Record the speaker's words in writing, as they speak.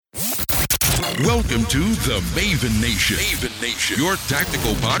Welcome to the Maven Nation. Maven Nation, your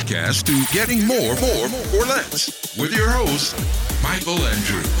tactical podcast to getting more or less. With your host, Michael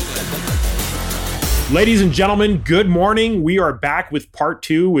Andrew. Ladies and gentlemen, good morning. We are back with part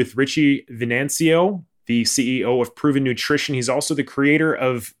 2 with Richie Venancio, the CEO of Proven Nutrition. He's also the creator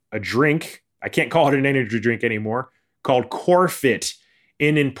of a drink. I can't call it an energy drink anymore, called CoreFit.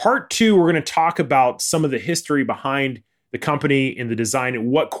 And in part 2, we're going to talk about some of the history behind the company and the design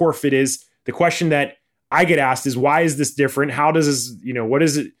and what CoreFit is. The question that I get asked is, why is this different? How does this, what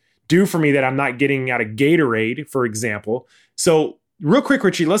does it do for me that I'm not getting out of Gatorade, for example? So real quick,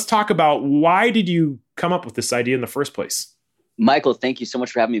 Richie, let's talk about, why did you come up with this idea in the first place? Michael, thank you so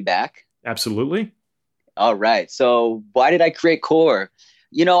much for having me back. Absolutely. All right. So why did I create Core?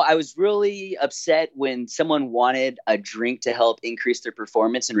 I was really upset when someone wanted a drink to help increase their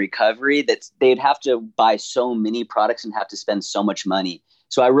performance and recovery that they'd have to buy so many products and have to spend so much money.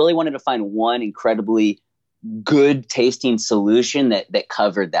 So I really wanted to find one incredibly good tasting solution that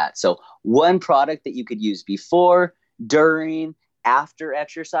covered that. So one product that you could use before, during, after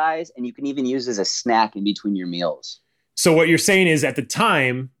exercise, and you can even use as a snack in between your meals. So what you're saying is, at the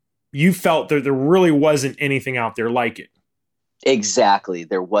time, you felt that there really wasn't anything out there like it. Exactly.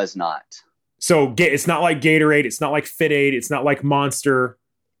 There was not. So it's not like Gatorade. It's not like Fit Aid. It's not like Monster.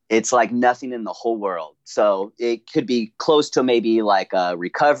 It's like nothing in the whole world. So it could be close to maybe like a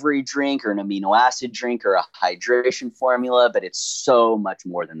recovery drink or an amino acid drink or a hydration formula, but it's so much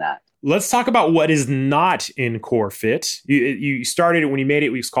more than that. Let's talk about what is not in CoreFit. You started it when you made it.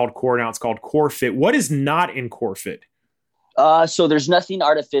 It was called Core. Now it's called CoreFit. What is not in CoreFit? So there's nothing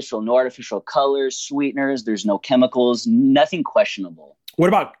artificial, no artificial colors, sweeteners. There's no chemicals, nothing questionable. What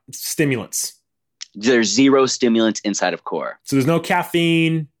about stimulants? There's zero stimulants inside of Core. So there's no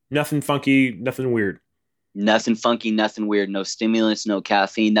caffeine, nothing funky, nothing weird. Nothing funky, nothing weird, no stimulants, no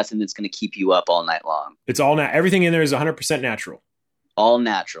caffeine, nothing that's going to keep you up all night long. It's all everything in there is 100% natural. All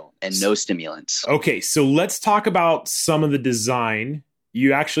natural and no stimulants. Okay, so let's talk about some of the design.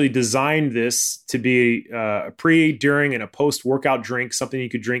 You actually designed this to be a pre, during, and a post-workout drink, something you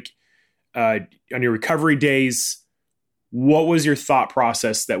could drink on your recovery days. What was your thought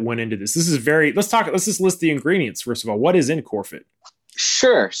process that went into this? Let's just list the ingredients, first of all. What is in CoreFit?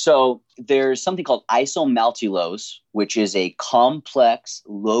 Sure. So there's something called isomaltulose, which is a complex,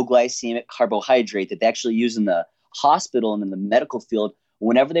 low glycemic carbohydrate that they actually use in the hospital and in the medical field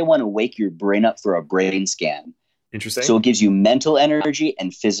whenever they want to wake your brain up for a brain scan. Interesting. So it gives you mental energy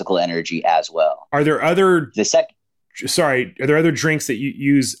and physical energy as well. Are there other drinks that you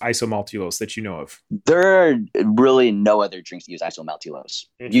use isomaltulose that you know of? There are really no other drinks that use isomaltulose.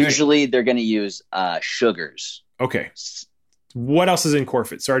 Usually they're going to use sugars. Okay. What else is in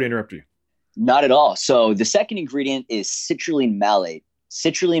CoreFit? Sorry to interrupt you. Not at all. So the second ingredient is citrulline malate.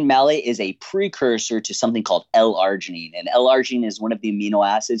 Citrulline malate is a precursor to something called L-arginine. And L-arginine is one of the amino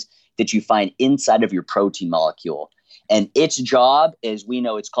acids that you find inside of your protein molecule. And its job, as we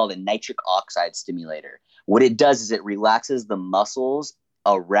know, it's called a nitric oxide stimulator. What it does is it relaxes the muscles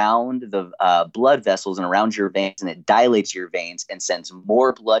around the blood vessels and around your veins, and it dilates your veins and sends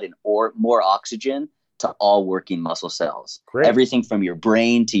more blood and more oxygen to all working muscle cells. Great. Everything from your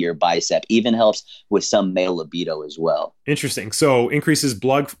brain to your bicep, even helps with some male libido as well. Interesting. So increases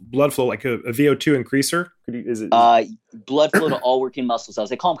blood flow, like a VO2 increaser? Blood flow to all working muscle cells.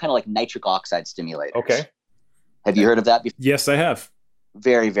 They call them kind of like nitric oxide stimulators. Okay. Have you heard of that before? Yes, I have.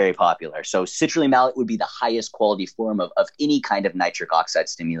 Very, very popular. So citrulline malate would be the highest quality form of any kind of nitric oxide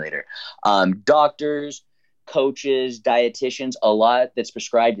stimulator. Doctors, coaches, dietitians, a lot that's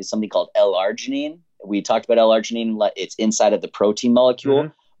prescribed is something called L-arginine. We talked about L-arginine. It's inside of the protein molecule.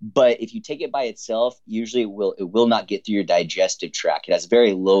 Mm-hmm. But if you take it by itself, usually it will not get through your digestive tract. It has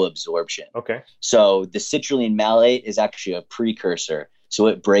very low absorption. Okay. So the citrulline malate is actually a precursor. So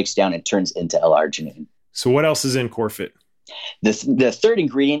it breaks down and turns into L-arginine. So what else is in CoreFit? The third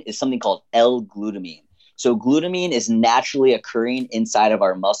ingredient is something called L-glutamine. So glutamine is naturally occurring inside of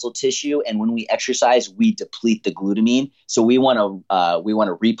our muscle tissue, and when we exercise, we deplete the glutamine. So we want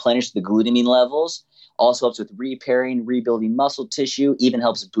to replenish the glutamine levels. Also helps with repairing, rebuilding muscle tissue. Even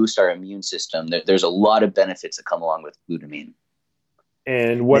helps boost our immune system. There's a lot of benefits that come along with glutamine.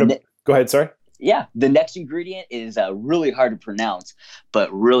 And go ahead. Sorry. Yeah, the next ingredient is really hard to pronounce,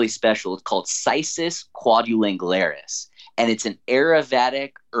 but really special. It's called Cissus quadriangularis. And it's an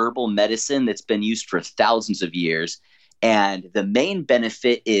Ayurvedic herbal medicine that's been used for thousands of years. And the main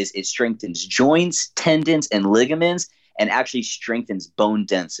benefit is it strengthens joints, tendons, and ligaments, and actually strengthens bone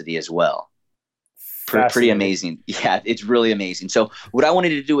density as well. Pretty amazing. Yeah, it's really amazing. So what I wanted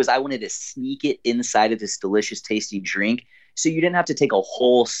to do is I wanted to sneak it inside of this delicious tasting drink So you didn't have to take a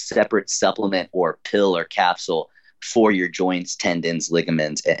whole separate supplement or pill or capsule for your joints, tendons,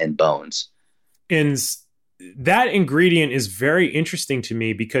 ligaments, and bones. And that ingredient is very interesting to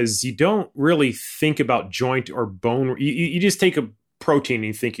me because you don't really think about joint or bone. You just take a protein and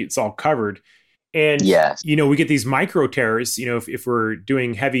you think it's all covered. And, yes, we get these micro tears, if we're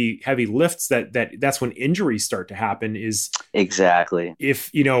doing heavy lifts, that's when injuries start to happen is exactly.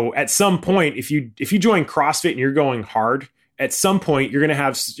 If, at some point, if you join CrossFit and you're going hard, at some point you're going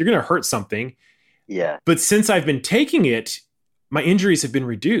to hurt something. Yeah. But since I've been taking it, my injuries have been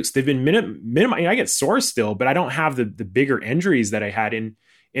reduced. They've been minimized. I get sore still, but I don't have the bigger injuries that I had in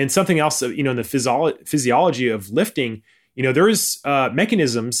something else, in the physiology of lifting. There's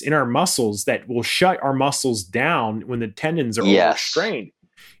mechanisms in our muscles that will shut our muscles down when the tendons are overstrained.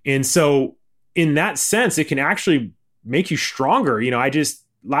 And so in that sense, it can actually make you stronger.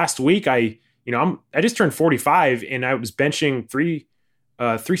 Last week, I just turned 45 and I was benching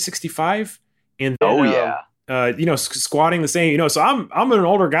 365 and then, squatting the same, so I'm an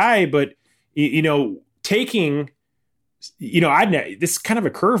older guy, but taking, this is kind of a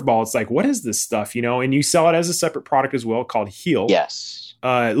curveball. It's like, what is this stuff, and you sell it as a separate product as well called Heal. Yes.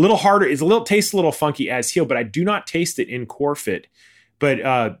 A little harder. Tastes a little funky as Heal, but I do not taste it in CoreFit.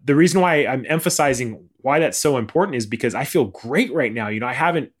 But the reason why I'm emphasizing why that's so important is because I feel great right now.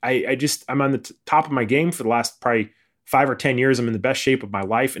 I'm on the top of my game for the last probably 5 or 10 years. I'm in the best shape of my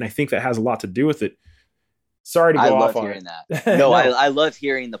life. And I think that has a lot to do with it. Sorry to go off on it. That. No, I love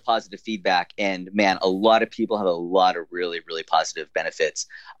hearing the positive feedback. And man, a lot of people have a lot of really, really positive benefits.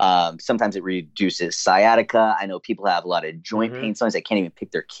 Sometimes it reduces sciatica. I know people have a lot of joint pain. Sometimes they can't even pick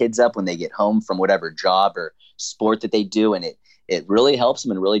their kids up when they get home from whatever job or sport that they do. And it really helps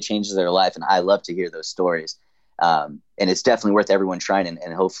them and really changes their life. And I love to hear those stories. And it's definitely worth everyone trying.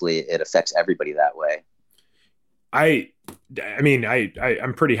 And hopefully it affects everybody that way.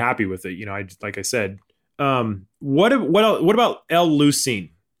 I'm pretty happy with it. Like I said, what about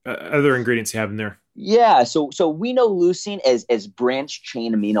L-leucine? Other ingredients you have in there? Yeah, so we know leucine as branched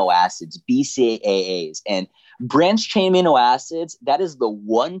chain amino acids, BCAAs, and branched chain amino acids. That is the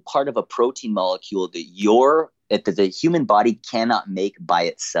one part of a protein molecule that the human body cannot make by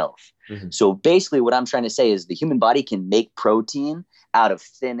itself. Mm-hmm. So basically, what I'm trying to say is the human body can make protein out of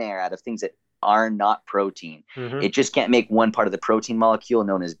thin air, out of things that are not protein. Mm-hmm. It just can't make one part of the protein molecule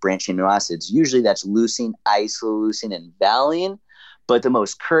known as branched amino acids. Usually that's leucine, isoleucine, and valine. But the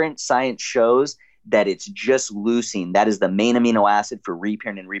most current science shows that it's just leucine. That is the main amino acid for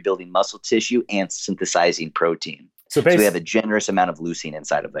repairing and rebuilding muscle tissue and synthesizing protein. So we have a generous amount of leucine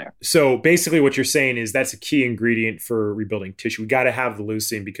inside of there. So basically what you're saying is that's a key ingredient for rebuilding tissue. We got to have the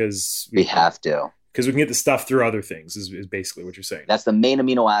leucine because we have to. Because we can get the stuff through other things is basically what you're saying. That's the main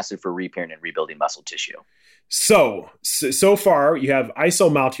amino acid for repairing and rebuilding muscle tissue. So far you have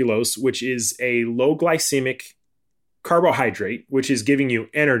isomaltulose, which is a low glycemic carbohydrate, which is giving you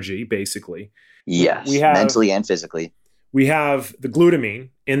energy, basically. Yes, mentally and physically. We have the glutamine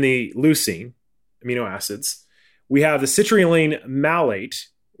and the leucine amino acids. We have the citrulline malate,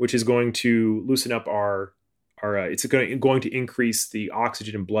 which is going to loosen up it's going to increase the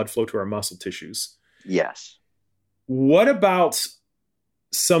oxygen and blood flow to our muscle tissues. Yes. What about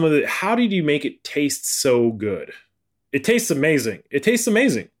how did you make it taste so good? It tastes amazing.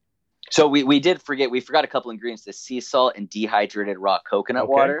 So we forgot a couple ingredients, the sea salt and dehydrated raw coconut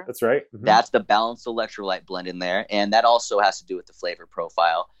water. That's right. Mm-hmm. That's the balanced electrolyte blend in there. And that also has to do with the flavor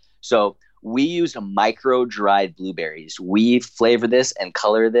profile. So we used micro-dried blueberries. We flavor this and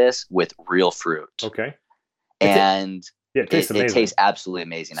color this with real fruit. Okay. And it tastes absolutely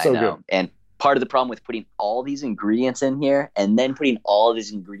amazing. So I know. Good. And part of the problem with putting all these ingredients in here and then putting all of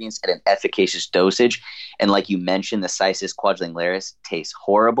these ingredients at an efficacious dosage, and like you mentioned, the Cissus quadrangularis tastes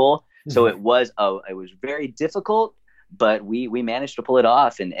horrible. Mm-hmm. So it was very difficult, but we managed to pull it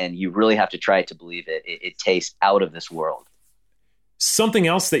off, and you really have to try it to believe it. It tastes out of this world. Something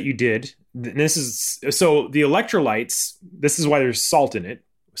else that you did, the electrolytes, this is why there's salt in it,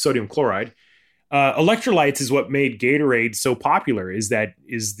 sodium chloride. Electrolytes is what made Gatorade so popular, is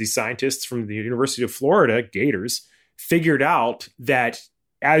the scientists from the University of Florida, Gators, figured out that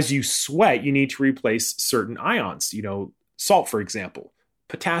as you sweat, you need to replace certain ions, salt, for example,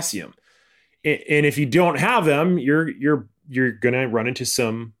 potassium. And if you don't have them, you're going to run into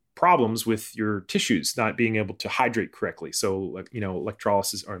some problems with your tissues not being able to hydrate correctly. So,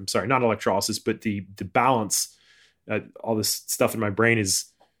 electrolysis, or I'm sorry, not electrolysis, but the balance, all this stuff in my brain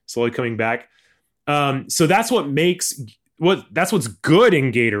is slowly coming back. So that's what's good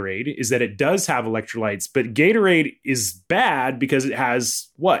in Gatorade, is that it does have electrolytes, but Gatorade is bad because it has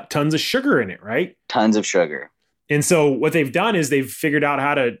tons of sugar in it, right? Tons of sugar. And so what they've done is they've figured out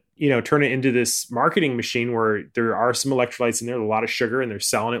how to, turn it into this marketing machine where there are some electrolytes in there, a lot of sugar, and they're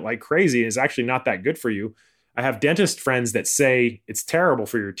selling it like crazy. It's actually not that good for you. I have dentist friends that say it's terrible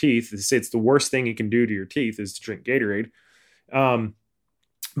for your teeth. They say it's the worst thing you can do to your teeth is to drink Gatorade.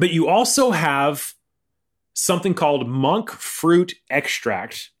 But you also have something called monk fruit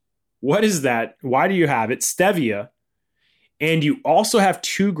extract. What is that? Why do you have it? Stevia. And you also have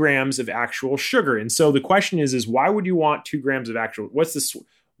 2 grams of actual sugar. And so the question is why would you want 2 grams of actual,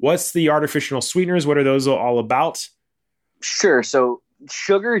 what's the artificial sweeteners? What are those all about? Sure. So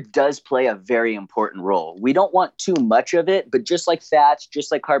sugar does play a very important role. We don't want too much of it, but just like fats,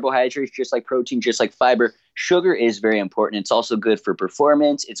 just like carbohydrates, just like protein, just like fiber, sugar is very important. It's also good for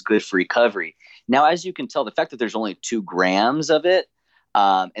performance. It's good for recovery. Now, as you can tell, the fact that there's only 2 grams of it,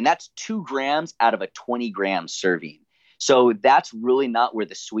 and that's 2 grams out of a 20-gram serving. So that's really not where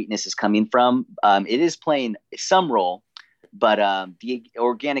the sweetness is coming from. It is playing some role, but the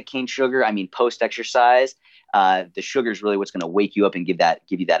organic cane sugar, post-exercise, the sugar is really what's going to wake you up and give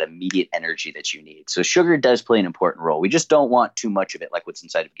you that immediate energy that you need. So sugar does play an important role. We just don't want too much of it, like what's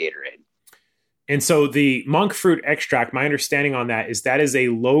inside of Gatorade. And so the monk fruit extract, my understanding on that is a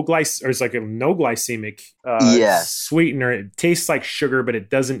low it's like a no glycemic sweetener. It tastes like sugar, but it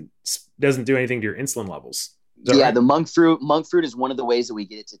doesn't do anything to your insulin levels. Yeah, right? The monk fruit is one of the ways that we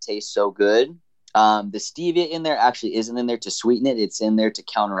get it to taste so good. The stevia in there actually isn't in there to sweeten it. It's in there to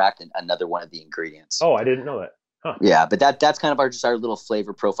counteract another one of the ingredients. Oh, I didn't know that. Huh. Yeah, but that's kind of our little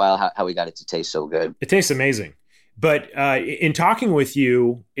flavor profile, how we got it to taste so good. It tastes amazing. But in talking with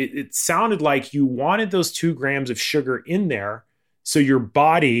you, it sounded like you wanted those 2 grams of sugar in there so your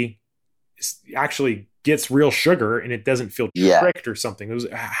body actually gets real sugar and it doesn't feel tricked or something.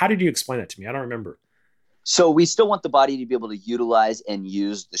 How did you explain that to me? I don't remember. So we still want the body to be able to utilize and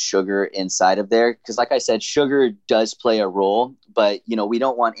use the sugar inside of there. Because like I said, sugar does play a role, but we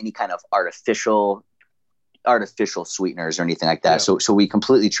don't want any kind of artificial sweeteners or anything like that. Yeah. So we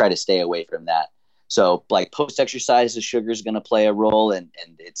completely try to stay away from that. So like post-exercise, the sugar is going to play a role and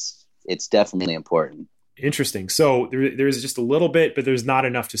it's definitely important. Interesting. So there's just a little bit, but there's not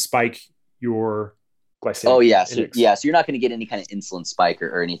enough to spike your glycemic index. So you're not going to get any kind of insulin spike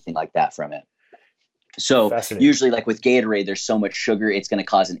or anything like that from it. So usually like with Gatorade, there's so much sugar, it's going to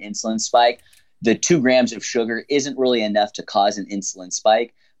cause an insulin spike. The 2 grams of sugar isn't really enough to cause an insulin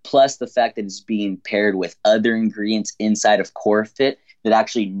spike. Plus the fact that it's being paired with other ingredients inside of CoreFit that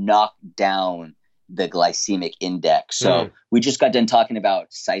actually knock down the glycemic index. So we just got done talking about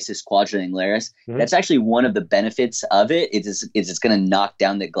Cysis quadrangularis. That's actually one of the benefits of it. It's going to knock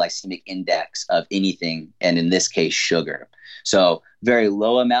down the glycemic index of anything. And in this case, sugar. So very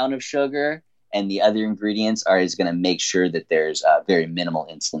low amount of sugar. And the other ingredients is going to make sure that there's a very minimal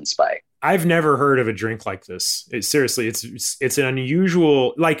insulin spike. I've never heard of a drink like this. Seriously, it's an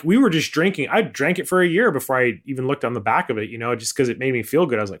unusual, like we were just drinking. I drank it for a year before I even looked on the back of it, just because it made me feel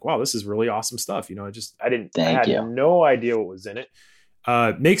good. I was like, wow, this is really awesome stuff. I had no idea what was in it.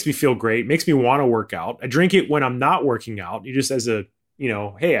 Makes me feel great. Makes me want to work out. I drink it when I'm not working out. You just as a,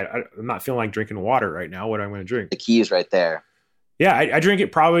 hey, I'm not feeling like drinking water right now. What am I going to drink? The key is right there. Yeah, I drink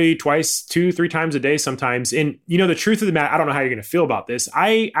it probably 2-3 times a day sometimes. And, the truth of the matter, I don't know how you're going to feel about this.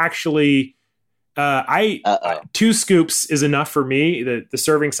 I actually, 2 scoops is enough for me. The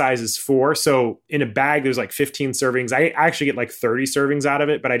serving size is 4. So in a bag, there's like 15 servings. I actually get like 30 servings out of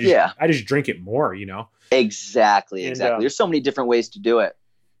it, but I just drink it more, Exactly. And, there's so many different ways to do it.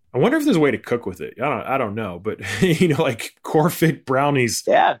 I wonder if there's a way to cook with it. I don't know, but like CoreFit brownies.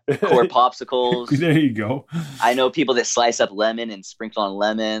 Yeah, Core popsicles. There you go. I know people that slice up lemon and sprinkle on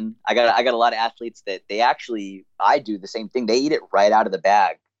lemon. I got a lot of athletes that I do the same thing. They eat it right out of the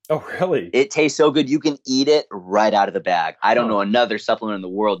bag. Oh, really? It tastes so good. You can eat it right out of the bag. I don't know another supplement in the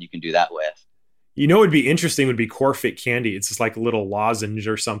world you can do that with. What would be interesting would be CoreFit candy. It's just like a little lozenge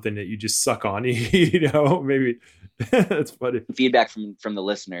or something that you just suck on, maybe. That's funny. Feedback from the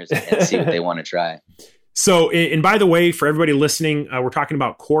listeners and see what they want to try. So, and by the way, for everybody listening, we're talking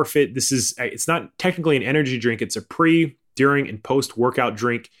about CoreFit. It's not technically an energy drink. It's a pre, during, and post-workout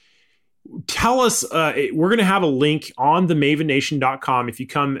drink. Tell us, we're going to have a link on the mavennation.com. If you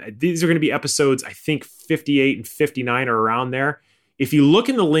come, these are going to be episodes, I think 58 and 59 are around there. If you look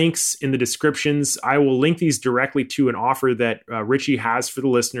in the links in the descriptions, I will link these directly to an offer that Richie has for the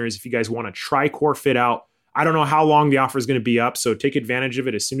listeners. If you guys want to try CoreFit out, I don't know how long the offer is going to be up, so take advantage of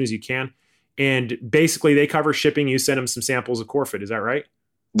it as soon as you can. And basically, they cover shipping. You send them some samples of CoreFit. Is that right?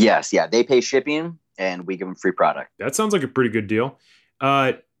 Yes. Yeah. They pay shipping, and we give them free product. That sounds like a pretty good deal.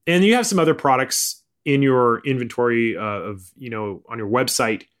 And you have some other products in your inventory on your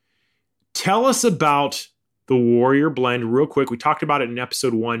website. Tell us about the Warrior Blend real quick. We talked about it in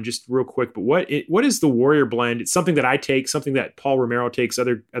episode 1, just real quick, but what is the Warrior Blend? It's something that I take, something that Paul Romero takes,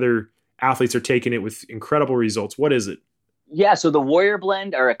 other athletes are taking it with incredible results. What is it? Yeah, so the Warrior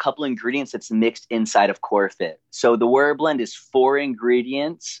Blend are a couple ingredients that's mixed inside of Core Fit. So the Warrior Blend is 4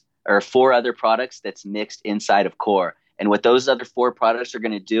 ingredients or 4 other products that's mixed inside of Core. And what those other 4 products are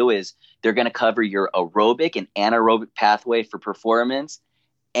going to do is they're going to cover your aerobic and anaerobic pathway for performance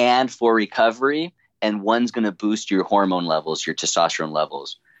and for recovery. And one's going to boost your hormone levels, your testosterone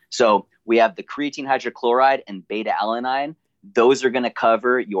levels. So we have the creatine hydrochloride and beta alanine. Those are going to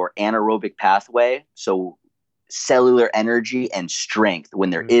cover your anaerobic pathway. So cellular energy and strength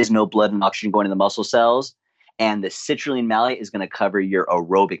when there is no blood and oxygen going to the muscle cells. And the citrulline malate is going to cover your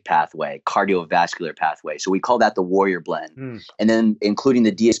aerobic pathway, cardiovascular pathway. So we call that the Warrior Blend. And then including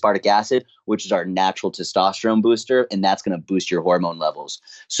the D-aspartic acid, which is our natural testosterone booster, and that's going to boost your hormone levels.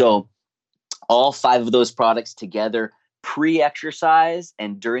 So all 5 of those products together pre-exercise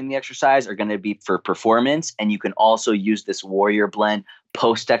and during the exercise are going to be for performance. And you can also use this Warrior Blend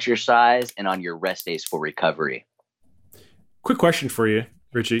post-exercise and on your rest days for recovery. Quick question for you,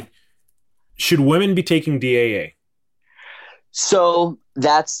 Richie. Should women be taking DAA? So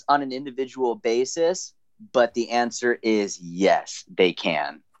that's on an individual basis, but the answer is yes, they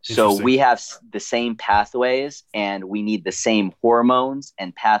can. So we have the same pathways and we need the same hormones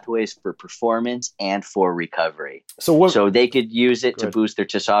and pathways for performance and for recovery. So they could use it to boost their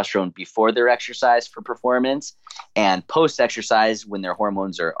testosterone before their exercise for performance, and post-exercise when their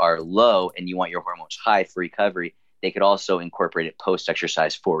hormones are low and you want your hormones high for recovery, they could also incorporate it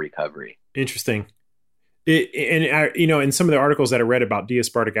post-exercise for recovery. Interesting. In some of the articles that I read about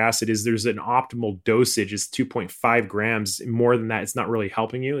D-aspartic acid is there's an optimal dosage is 2.5 grams. More than that, it's not really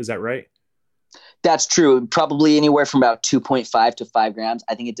helping you. Is that right? That's true. Probably anywhere from about 2.5 to 5 grams.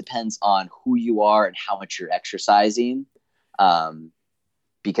 I think it depends on who you are and how much you're exercising,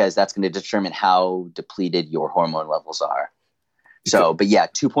 because that's going to determine how depleted your hormone levels are. So, but yeah,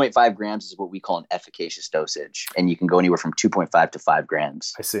 2.5 grams is what we call an efficacious dosage. And you can go anywhere from 2.5 to 5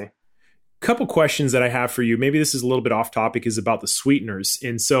 grams. I see. Couple questions that I have for you. Maybe this is a little bit off topic, is about the sweeteners.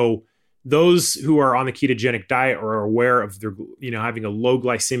 And so those who are on the ketogenic diet or are aware of their, having a low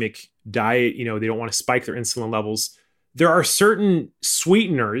glycemic diet, they don't want to spike their insulin levels. There are certain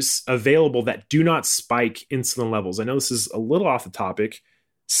sweeteners available that do not spike insulin levels. I know this is a little off the topic.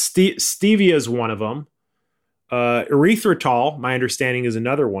 Stevia is one of them. Erythritol, my understanding, is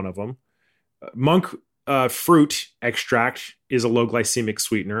another one of them. Monk fruit extract is a low glycemic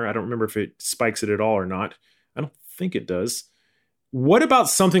sweetener. I don't remember if it spikes it at all or not. I don't think it does. What about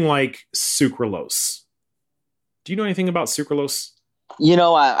something like sucralose? Do you know anything about sucralose?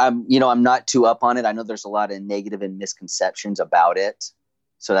 I'm not too up on it. I know there's a lot of negative and misconceptions about it.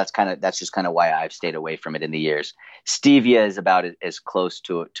 So that's just kind of why I've stayed away from it in the years. Stevia is about as close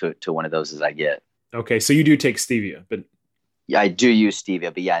to one of those as I get. Okay, so you do take stevia, but yeah, I do use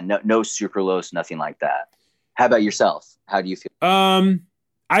stevia, but yeah, no sucralose, nothing like that. How about yourself? How do you feel?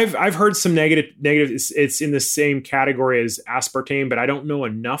 I've heard some negative. It's in the same category as aspartame, but I don't know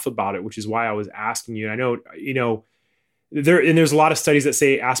enough about it, which is why I was asking you. I know, there's a lot of studies that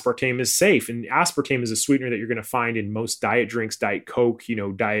say aspartame is safe, and aspartame is a sweetener that you're going to find in most diet drinks, Diet Coke,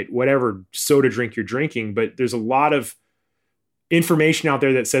 diet, whatever soda drink you're drinking. But there's a lot of information out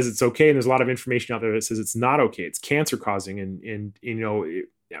there that says it's okay, and there's a lot of information out there that says it's not okay. It's cancer causing, and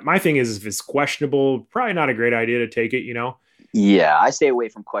my thing is, if it's questionable, probably not a great idea to take it. Yeah, I stay away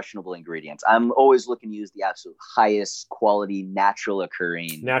from questionable ingredients. I'm always looking to use the absolute highest quality, naturally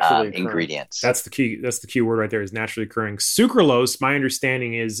occurring ingredients. That's the key. That's the key word right there, is naturally occurring. Sucralose, my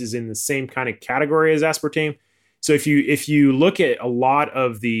understanding is in the same kind of category as aspartame. So if you look at a lot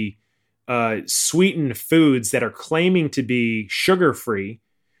of the sweetened foods that are claiming to be sugar-free,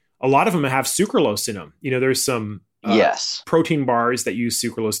 a lot of them have sucralose in them. There's some protein bars that use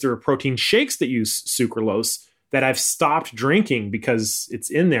sucralose. There are protein shakes that use sucralose that I've stopped drinking because it's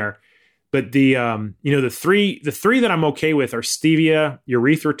in there. But the three that I'm okay with are stevia,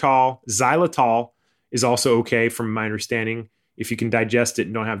 erythritol, xylitol is also okay from my understanding, if you can digest it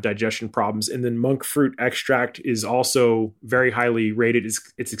and don't have digestion problems. And then monk fruit extract is also very highly rated.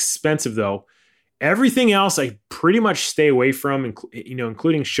 It's expensive though. Everything else I pretty much stay away from,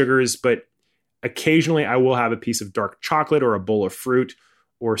 including sugars, but occasionally I will have a piece of dark chocolate or a bowl of fruit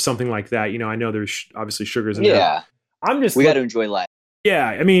or something like that. I know there's obviously sugars in there. Yeah. We got to enjoy life. Yeah.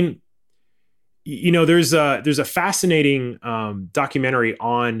 I mean, there's a fascinating documentary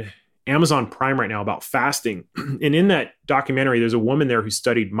on Amazon Prime right now about fasting. And in that documentary, there's a woman there who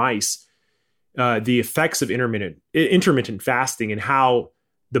studied mice, the effects of intermittent fasting, and how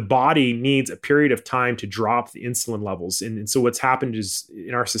the body needs a period of time to drop the insulin levels. And so what's happened is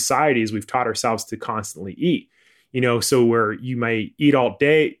in our society is we've taught ourselves to constantly eat, so where you might eat all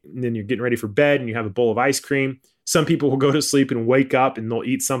day and then you're getting ready for bed and you have a bowl of ice cream. Some people will go to sleep and wake up and they'll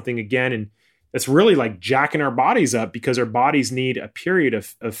eat something again. And that's really like jacking our bodies up because our bodies need a period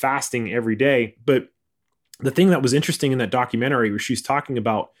of fasting every day. But the thing that was interesting in that documentary where she's talking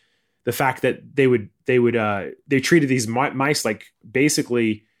about the fact that they treated these mice like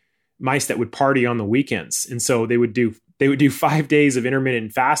basically mice that would party on the weekends. And so they would do 5 days of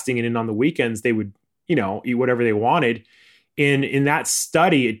intermittent fasting. And then on the weekends, they would, eat whatever they wanted. And in that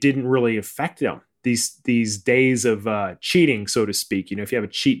study, it didn't really affect them. These days of cheating, so to speak, if you have a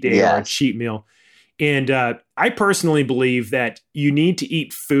cheat day or a cheat meal. And I personally believe that you need to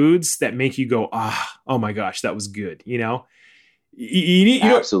eat foods that make you go, oh my gosh, that was good.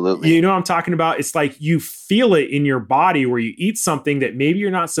 Absolutely. You know what I'm talking about? It's like you feel it in your body where you eat something that maybe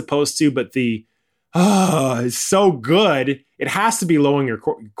you're not supposed to, but it's so good. It has to be lowering your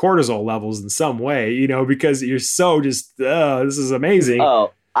cortisol levels in some way, because you're so just, this is amazing.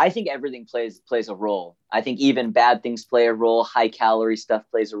 Oh, I think everything plays a role. I think even bad things play a role. High calorie stuff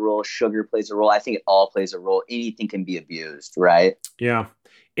plays a role. Sugar plays a role. I think it all plays a role. Anything can be abused, right? Yeah.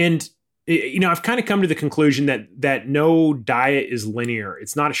 And I've kind of come to the conclusion that no diet is linear.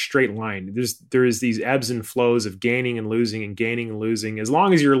 It's not a straight line. There is these ebbs and flows of gaining and losing. As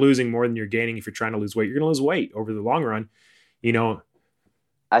long as you're losing more than you're gaining, if you're trying to lose weight, you're going to lose weight over the long run.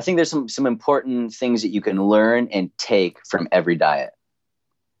 I think there's some important things that you can learn and take from every diet.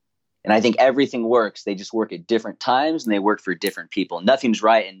 And I think everything works. They just work at different times and they work for different people. Nothing's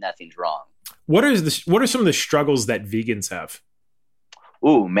right and nothing's wrong. What are some of the struggles that vegans have?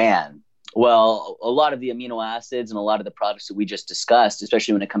 Ooh, man. Well, a lot of the amino acids and a lot of the products that we just discussed,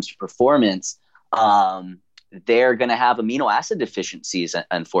 especially when it comes to performance, they're going to have amino acid deficiencies,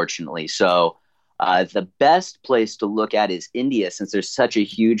 unfortunately. So the best place to look at is India, since there's such a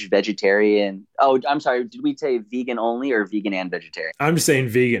huge vegetarian. Oh, I'm sorry. Did we say vegan only or vegan and vegetarian? I'm just saying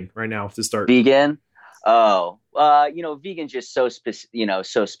vegan right now to start. Vegan. Oh, vegan's just so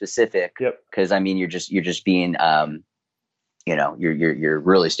specific. Yep. Because you're just being, you're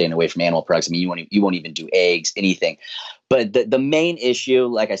really staying away from animal products. You won't even do eggs, anything. But the main issue,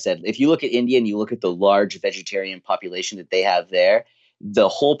 like I said, if you look at India and you look at the large vegetarian population that they have there, the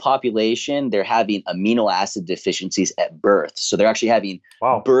whole population, they're having amino acid deficiencies at birth. So they're actually having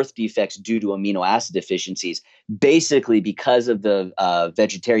birth defects due to amino acid deficiencies. Basically, because of the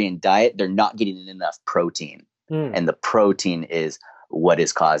vegetarian diet, they're not getting enough protein. And the protein is what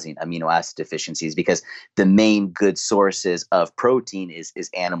is causing amino acid deficiencies, because the main good sources of protein is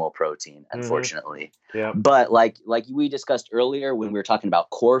animal protein, unfortunately. Yeah. But like we discussed earlier when we were talking about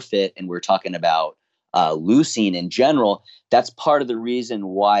CoreFit and we were talking about leucine in general, that's part of the reason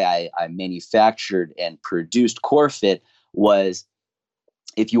why I manufactured and produced CoreFit was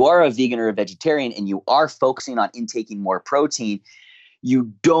if you are a vegan or a vegetarian and you are focusing on intaking more protein,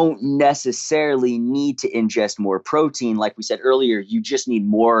 you don't necessarily need to ingest more protein. Like we said earlier, you just need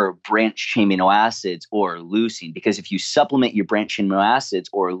more branched chain amino acids or leucine, because if you supplement your branched chain amino acids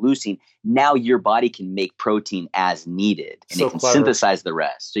or leucine, now your body can make protein as needed and it can synthesize the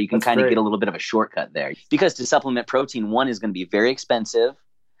rest. So you can kind of get a little bit of a shortcut there, because to supplement protein, one is going to be very expensive.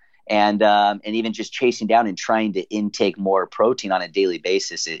 And even just chasing down and trying to intake more protein on a daily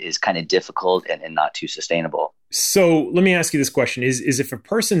basis is kind of difficult and not too sustainable. So let me ask you this question. Is if a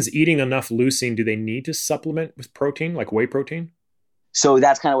person's eating enough leucine, do they need to supplement with protein, like whey protein? So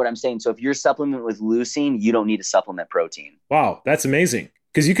that's kind of what I'm saying. So if you're supplementing with leucine, you don't need to supplement protein. Wow, that's amazing.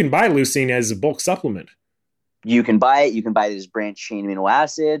 Because you can buy leucine as a bulk supplement. You can buy it. You can buy it as branched chain amino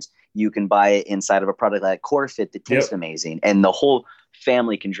acids. You can buy it inside of a product like CoreFit that tastes amazing. And the whole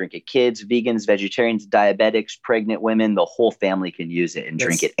family can drink it. Kids, vegans, vegetarians, diabetics, pregnant women, the whole family can use it and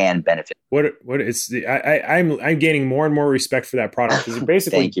drink it and benefit. I'm gaining more and more respect for that product, because you're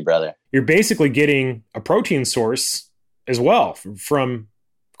basically thank you, brother. You're basically getting a protein source as well from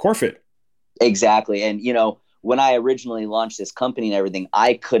CoreFit. Exactly. And when I originally launched this company and everything,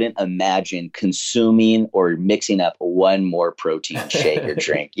 I couldn't imagine consuming or mixing up one more protein shake or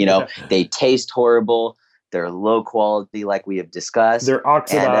drink. They taste horrible. They're low quality, like we have discussed. They're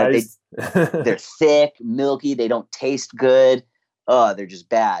oxidized. They're thick, milky. They don't taste good. They're just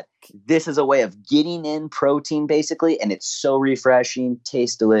bad. This is a way of getting in protein, basically, and it's so refreshing,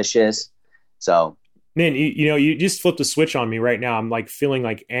 tastes delicious. So, man, you just flipped a switch on me right now. I'm like feeling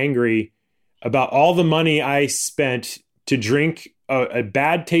like angry about all the money I spent to drink a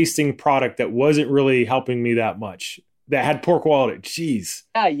bad tasting product that wasn't really helping me that much. that had poor quality. Jeez.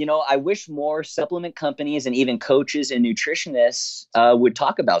 Yeah, I wish more supplement companies and even coaches and nutritionists would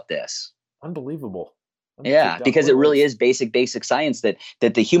talk about this. Unbelievable. Yeah, because it really is basic science that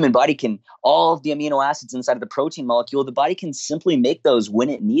the human body can, all of the amino acids inside of the protein molecule, the body can simply make those when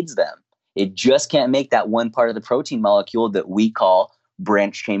it needs them. It just can't make that one part of the protein molecule that we call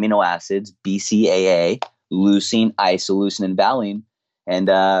branched chain amino acids, BCAA, leucine, isoleucine, and valine. And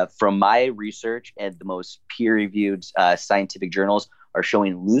from my research and the most peer-reviewed scientific journals are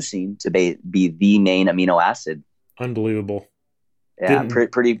showing leucine to be the main amino acid. Unbelievable. Yeah,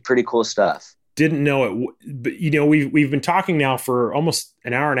 pretty cool stuff. Didn't know it, but we've been talking now for almost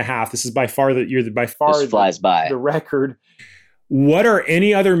an hour and a half. This is by far flies by the record. What are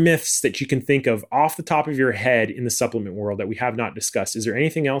any other myths that you can think of off the top of your head in the supplement world that we have not discussed? Is there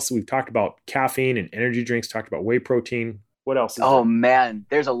anything else that we've talked about? Caffeine and energy drinks, talked about whey protein. What else? Man,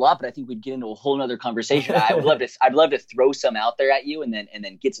 there's a lot, but I think we'd get into a whole nother conversation. I'd love to throw some out there at you and then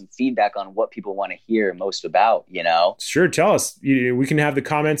get some feedback on what people want to hear most about, Sure. Tell us. We can have the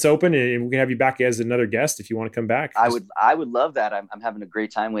comments open and we can have you back as another guest if you want to come back. I would love that. I'm having a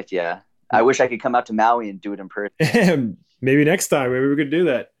great time with you. I wish I could come out to Maui and do it in person. Maybe next time. Maybe we could do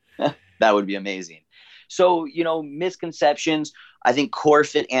that. That would be amazing. So, misconceptions. I think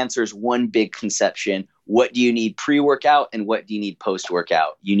CoreFit answers one big conception. What do you need pre-workout and what do you need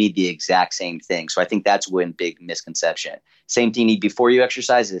post-workout? You need the exact same thing. So I think that's one big misconception. Same thing you need before you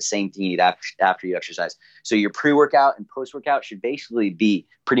exercise is the same thing you need after you exercise. So your pre-workout and post-workout should basically be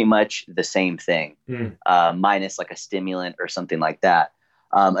pretty much the same thing, minus like a stimulant or something like that.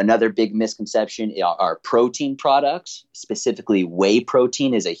 Another big misconception are protein products. Specifically, whey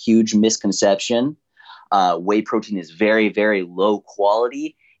protein is a huge misconception. Whey protein is very, very low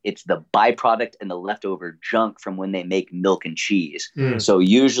quality. It's the byproduct and the leftover junk from when they make milk and cheese. So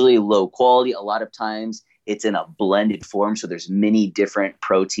usually low quality. A lot of times it's in a blended form. So there's many different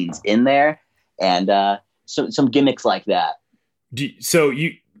proteins in there and some gimmicks like that.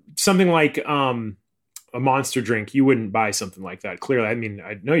 Something like a Monster drink, you wouldn't buy something like that. Clearly, I mean,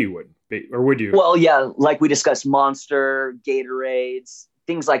 I know you wouldn't, or would you? Well, yeah, like we discussed, Monster, Gatorades,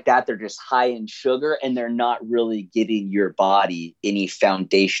 things like that. They're just high in sugar, and they're not really giving your body any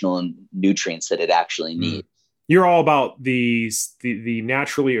foundational nutrients that it actually needs. You're all about the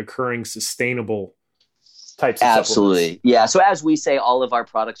naturally occurring, sustainable types of Absolutely. supplements. Yeah. So as we say, all of our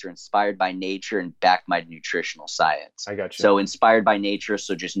products are inspired by nature and backed by nutritional science. I got you. So inspired by nature,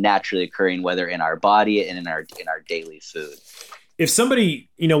 so just naturally occurring, whether in our body and in our daily food. If somebody,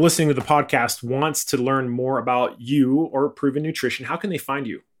 listening to the podcast wants to learn more about you or Proven Nutrition, how can they find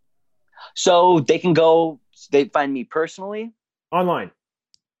you? So they find me personally. Online.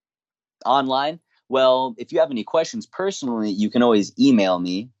 Well, if you have any questions personally, you can always email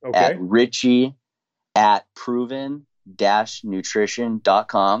me at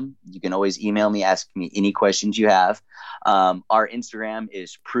Richie@proven-nutrition.com. You can always email me, ask me any questions you have. Our Instagram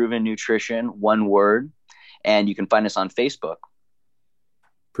is Proven Nutrition, one word, and you can find us on Facebook.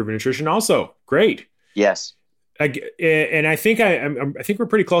 Proven Nutrition also. Great. Yes. And I think I think we're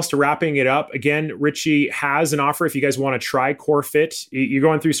pretty close to wrapping it up. Again, Richie has an offer if you guys want to try CoreFit. You're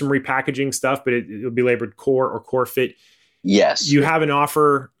going through some repackaging stuff, but it'll be labeled Core or CoreFit. Yes. You have an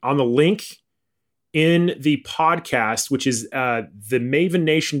offer on the link in the podcast, which is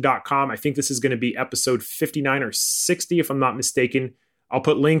themavennation.com. I think this is going to be episode 59 or 60, if I'm not mistaken. I'll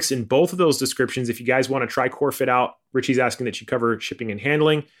put links in both of those descriptions. If you guys want to try CoreFit out, Richie's asking that you cover shipping and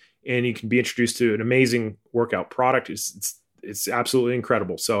handling, and you can be introduced to an amazing workout product. It's absolutely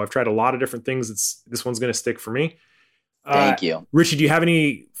incredible. So I've tried a lot of different things. This one's going to stick for me. Thank you. Richie, do you have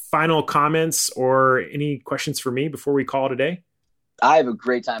any final comments or any questions for me before we call it a day? I have a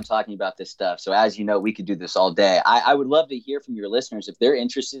great time talking about this stuff. So as you know, we could do this all day. I would love to hear from your listeners if they're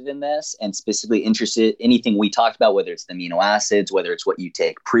interested in this and specifically interested in anything we talked about, whether it's the amino acids, whether it's what you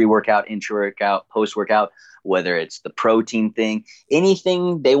take pre-workout, intra-workout, post-workout, whether it's the protein thing,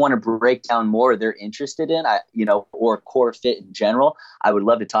 anything they want to break down more they're interested in, or CoreFit in general, I would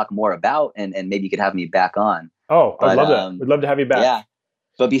love to talk more about and maybe you could have me back on. Oh, I'd love that. We'd love to have you back. Yeah.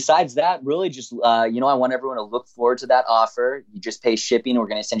 But besides that, really just, I want everyone to look forward to that offer. You just pay shipping. We're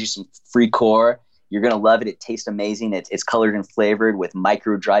going to send you some free core. You're going to love it. It tastes amazing. It's colored and flavored with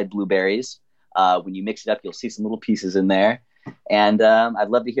micro-dried blueberries. When you mix it up, you'll see some little pieces in there. And I'd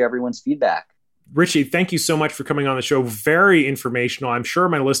love to hear everyone's feedback. Richie, thank you so much for coming on the show. Very informational. I'm sure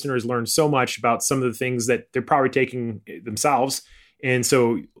my listeners learned so much about some of the things that they're probably taking themselves. And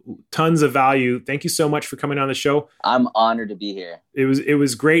so tons of value. Thank you so much for coming on the show. I'm honored to be here. It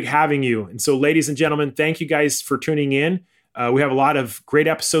was great having you. And so ladies and gentlemen, thank you guys for tuning in. We have a lot of great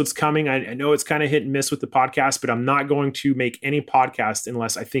episodes coming. I know it's kind of hit and miss with the podcast, but I'm not going to make any podcast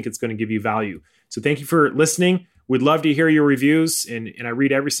unless I think it's going to give you value. So thank you for listening. We'd love to hear your reviews, and I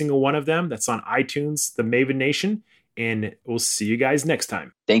read every single one of them. That's on iTunes, the Maven Nation, and we'll see you guys next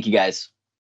time. Thank you, guys.